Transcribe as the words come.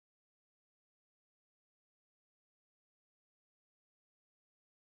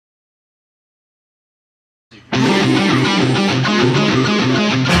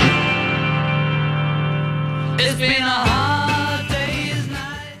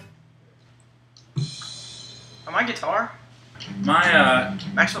My guitar? My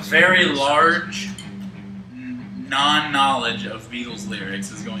very large non-knowledge of Beatles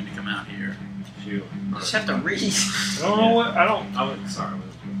lyrics is going to come out here. Shoot. You just have to read. I don't know what. I don't. Sorry.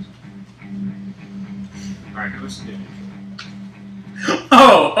 Alright, now listen to me.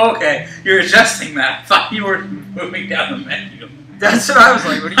 Oh, okay. You're adjusting that. I thought you were moving down the menu. That's what I was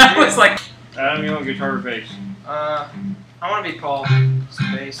like. What are you doing? I was like, Adam, you want guitar or bass? I want to be Paul.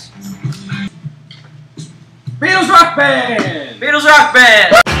 Bass. Beatles Rock Band! Beatles Rock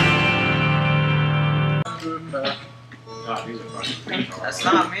Band! God, these are fucking That's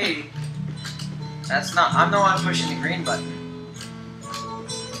not me. That's not. I'm the one pushing the green button.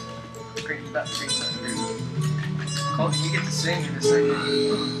 Green button, green button, green button. Colton, you get to sing in a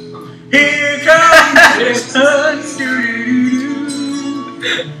second. here comes the sun, doo-doo-doo-doo.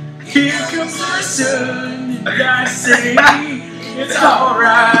 Here comes the sun, and I say it's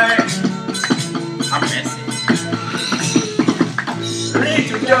alright. I'm messy.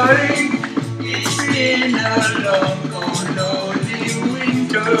 Little darling, it's been a long, lonely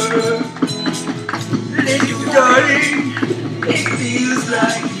winter. Little darling, it feels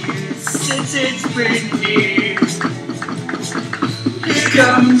like years since it's been here. Here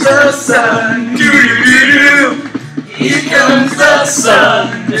comes the sun, doo-doo-doo-doo. Here comes the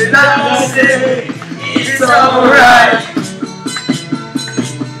sun, and I say it's alright.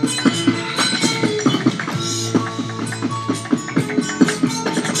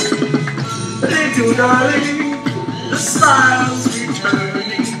 Little darling, the smiles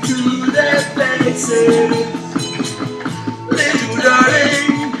returning to their faces. Little darling,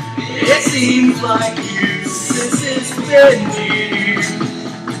 it seems like years since it's been here.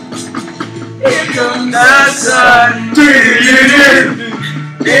 Here comes the sun, doo-doo-doo-doo.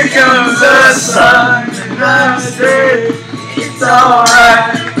 Here comes the sun, and I say it's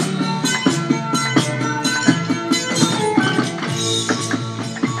alright.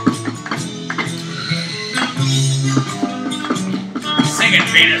 Sing it,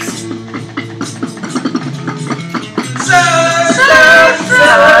 Venus. Sun, sun,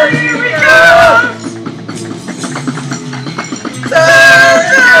 sun, here we go. Sun,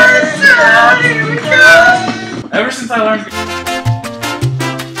 sun, sun, here we go. Ever since I learned.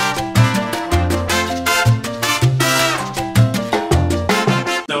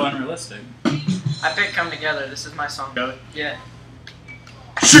 So unrealistic. I picked Come Together. This is my song. Really? Yeah.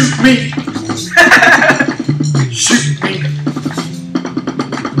 Shoot me! Shoot me!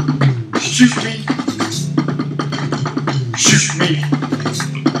 Shoot me! Shoot me!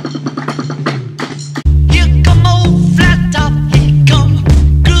 Here come old flat top, he come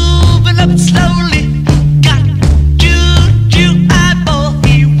grooving up slowly. Got juju eyeball,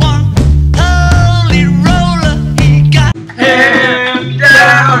 he won holy roller. He got Hand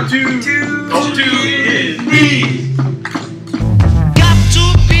down to his knees. got to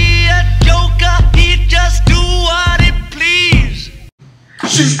be a joker, he just do what he please.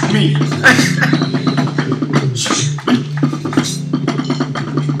 Shoot me! Shoot me!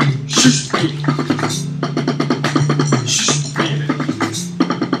 Shoot me! Shoot me!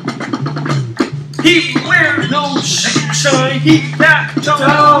 He wears no shine, he got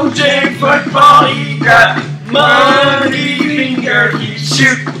toe jam football, he got money finger, he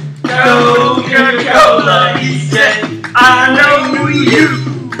shoot Coca-Cola, he said, I know you,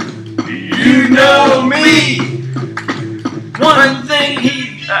 you know me. One thing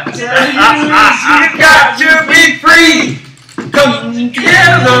he tell you is you got to be free. Come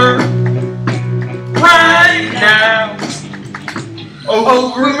together right now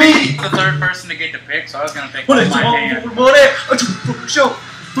over me. The third person to get to pick, so I was gonna pick my hand. Show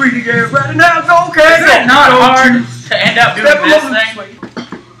free to get right now. Go, okay. Is it not hard to end up doing this thing?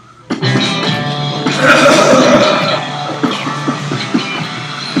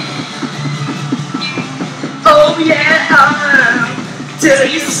 Oh yeah, I'll tell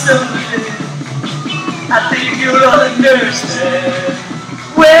you something. I think you'll understand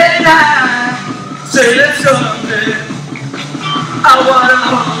when I say that something. I wanna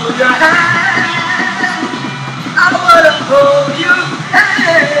hold your hand. I wanna hold your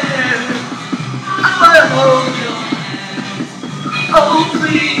hand. I wanna hold your hand. Oh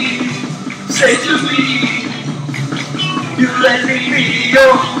please, say to me, you let me be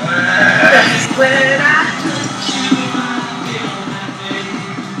your man. When I touch you,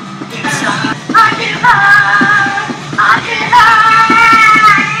 I get high, I get high.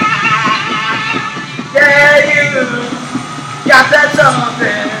 Yeah, you got that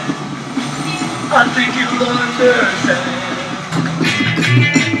something. I think you'll understand.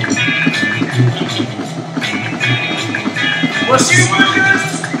 Well, she was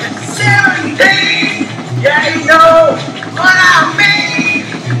just 17. Yeah, you know what I mean.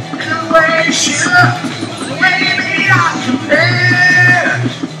 The way she looks, the way we are compared.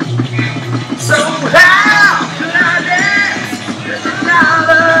 So how could I dance with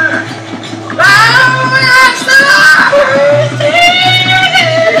another? Oh, that's the love.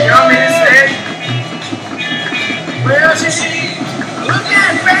 You want me to stay? Well, she looked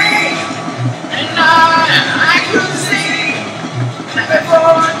at me, and I could see that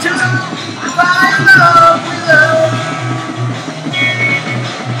before two fall in love with her.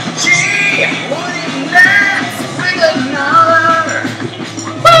 She wouldn't dance with another.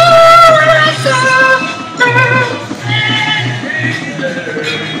 Oh, that's the love.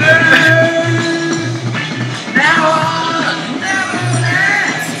 Now I'll never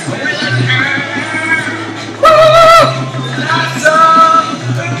dance with a girl. Woo! Lots of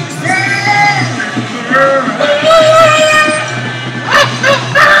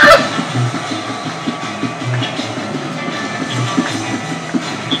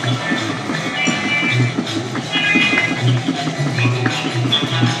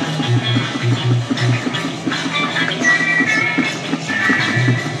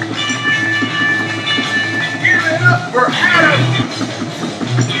give it up for Adam.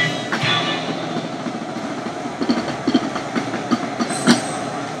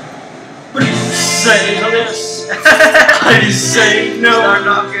 Say this, I say no. Starting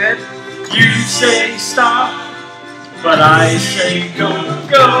off good. You say stop, but I say go,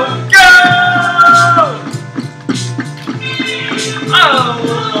 go, go. Oh,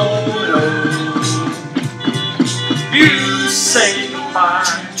 no. You say goodbye,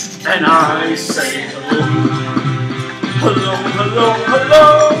 and I say hello. Hello, hello, hello.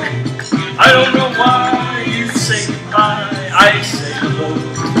 I don't know why you say goodbye, I say hello.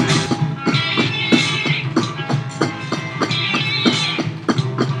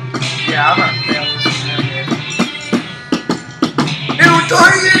 Yeah, I'm gonna fail this one. It was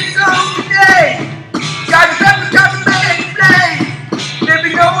 20 years ago today. Got the pepper, got the bag play. They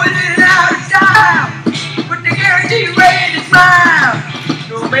be going in and out of time, but the guarantee rate is mine.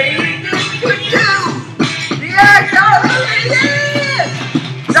 So maybe this could do. The act all of it is.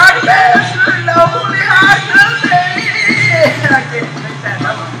 Got the best for the lonely heart of it. I can't make that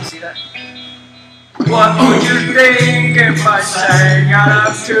number. See that? What would you think if I sang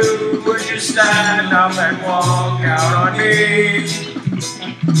out of tune? Would you stand up and walk out on me?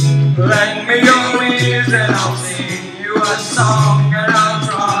 Lend me your ears and I'll sing you a song, and I'll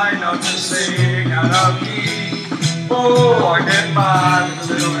try not to sing out of key. Oh, I get by with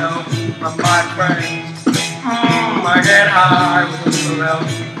a little help from my friends. I get high with a little help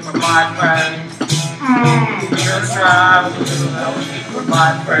from my friends. Just try with a little help from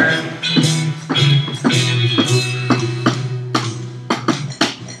my friends.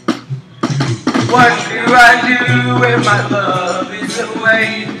 What do I do if my love is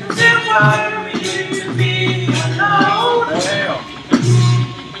away? Does it bother me to be alone?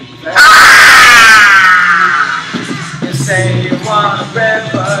 You say you want a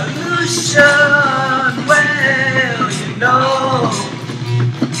revolution. Well, you know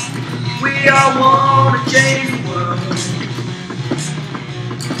we all want to change the world.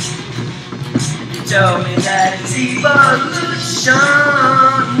 You tell me that it's evolution.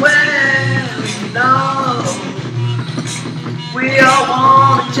 Well, no, we all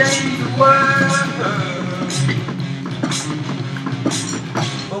want to change the world.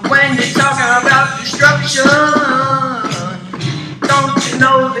 But when you're talking about destruction, don't you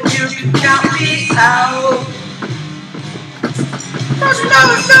know that you can count me out? Don't you know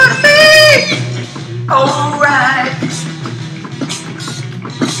it's gonna be alright?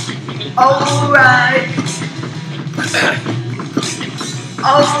 Alright.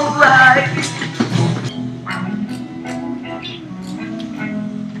 Alright.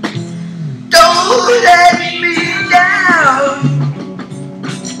 Don't let me down.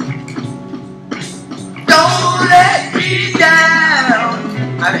 Don't let me down.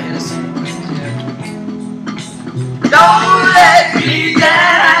 I haven't hit a single yet. Don't let me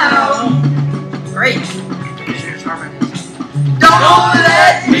down. Great. Don't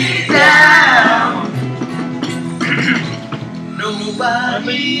let me down.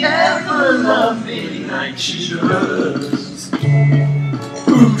 Nobody ever loved me like she does.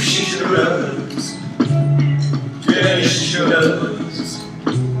 Ooh, she does. Yeah, she does.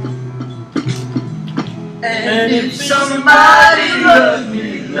 And if somebody loved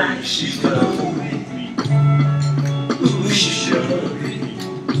me like she does, ooh, she does.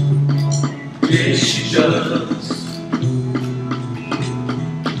 Yeah, she does.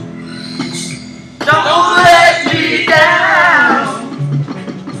 Don't let me down.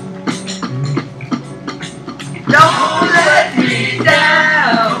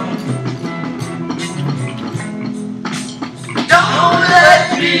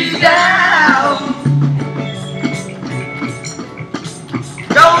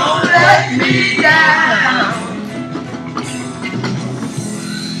 let me down.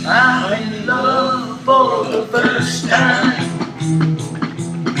 I'm in love for the first time.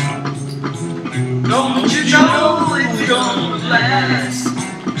 Don't you know it's gonna last?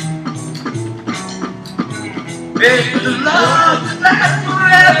 It's the love that lasts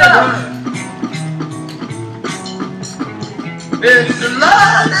forever. It's the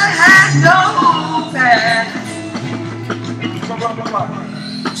love that has no past.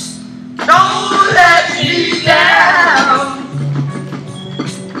 Don't let me down.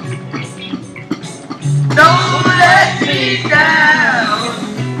 Don't let me down.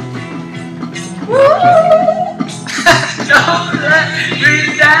 Woo! Don't let me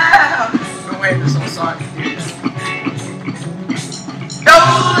down. No way, this whole song.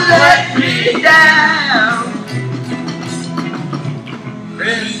 Don't let me down.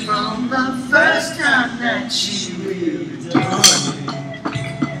 And from the first time that she really done me.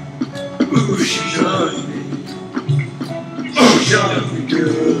 Ooh, she done me. Oh, she done me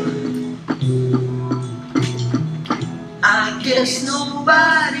good. I guess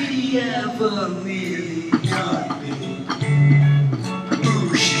nobody ever really got me.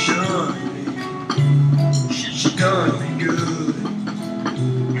 Ooh, she done me. She done me good.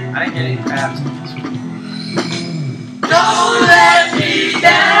 I didn't get any crabs on this one. Don't let me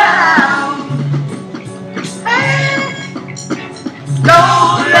down. Hey.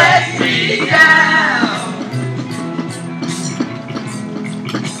 Don't let me down.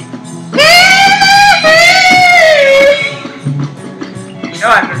 You know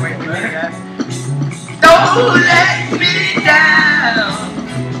I've been waiting for that, guys. Don't let me down.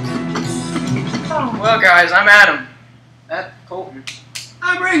 Well, guys, I'm Adam. That's Colton.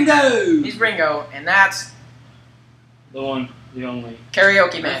 I'm Ringo! He's Ringo, and that's The one, the only.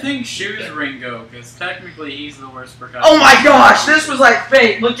 Karaoke I Man. think Shoe's Ringo, because technically he's the worst percussion. Oh my gosh, this was like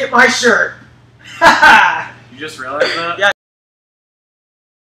fate. Look at my shirt. You just realized that? Yeah,